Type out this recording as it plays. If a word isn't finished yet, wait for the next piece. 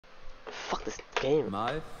fuck this game.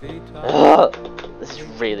 My feet Ugh, this is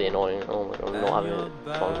really annoying. Oh my god, I'm not having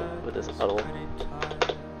fun with this at all. and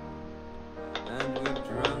we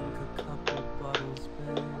drank a couple bottles,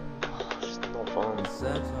 babe. It's just not fun.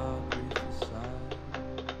 Set our grief aside.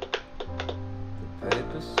 The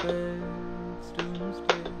paper says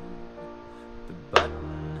doomsday. The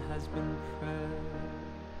button has been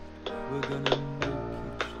pressed. We're gonna make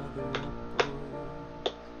each other up,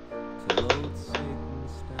 boys, till old Satan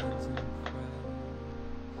stands impressed.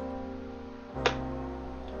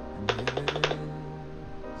 And here it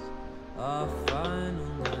is, our final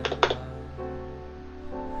night life.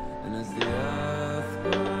 And as the earth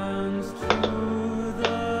burns to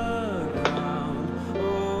the ground,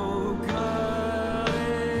 oh God,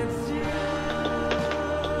 it's you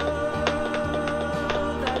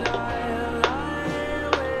that I lie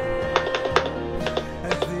with.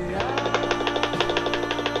 As the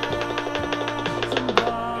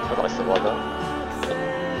I thought I still won that.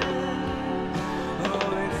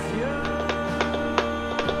 oh, it's you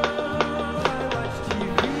I watch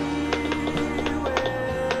TV with.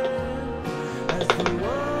 As the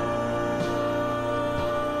world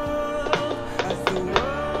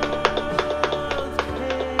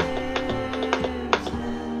caves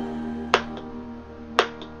in.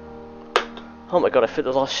 Oh my god, I flew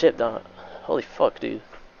the last ship down. Holy fuck, dude.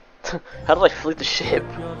 How did I flee the ship?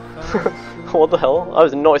 What the hell? I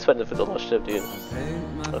was not expecting to flee the last ship, dude.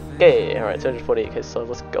 Okay, alright, 248k, so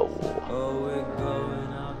let's go. Oh, we're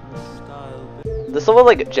going out in style. This level,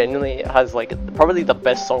 like, genuinely has, like, probably the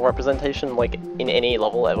best song representation, like, in any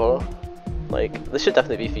level ever. Like, this should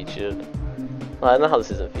definitely be featured. I don't know how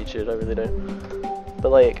this isn't featured, I really don't.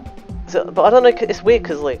 But, like, but I don't know, it's weird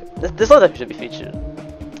because, like, this level definitely should be featured.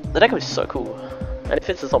 The deco is so cool. And it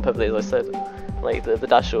fits the song perfectly, as I said. Like, the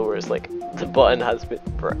dash over is, like, the button has been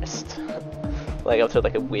pressed. Like, after,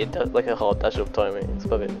 like, a weird, like, a hard dash over timing, it's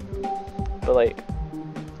perfect. But, like,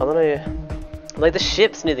 I don't know. Like, the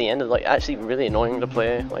ships near the end are, like, actually really annoying to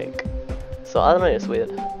play, like, so I don't know, it's weird.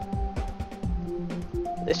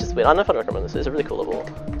 It's just weird. I don't know if I'd recommend this. It's a really cool level.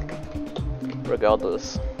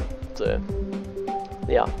 Regardless. So,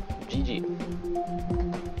 yeah, GG.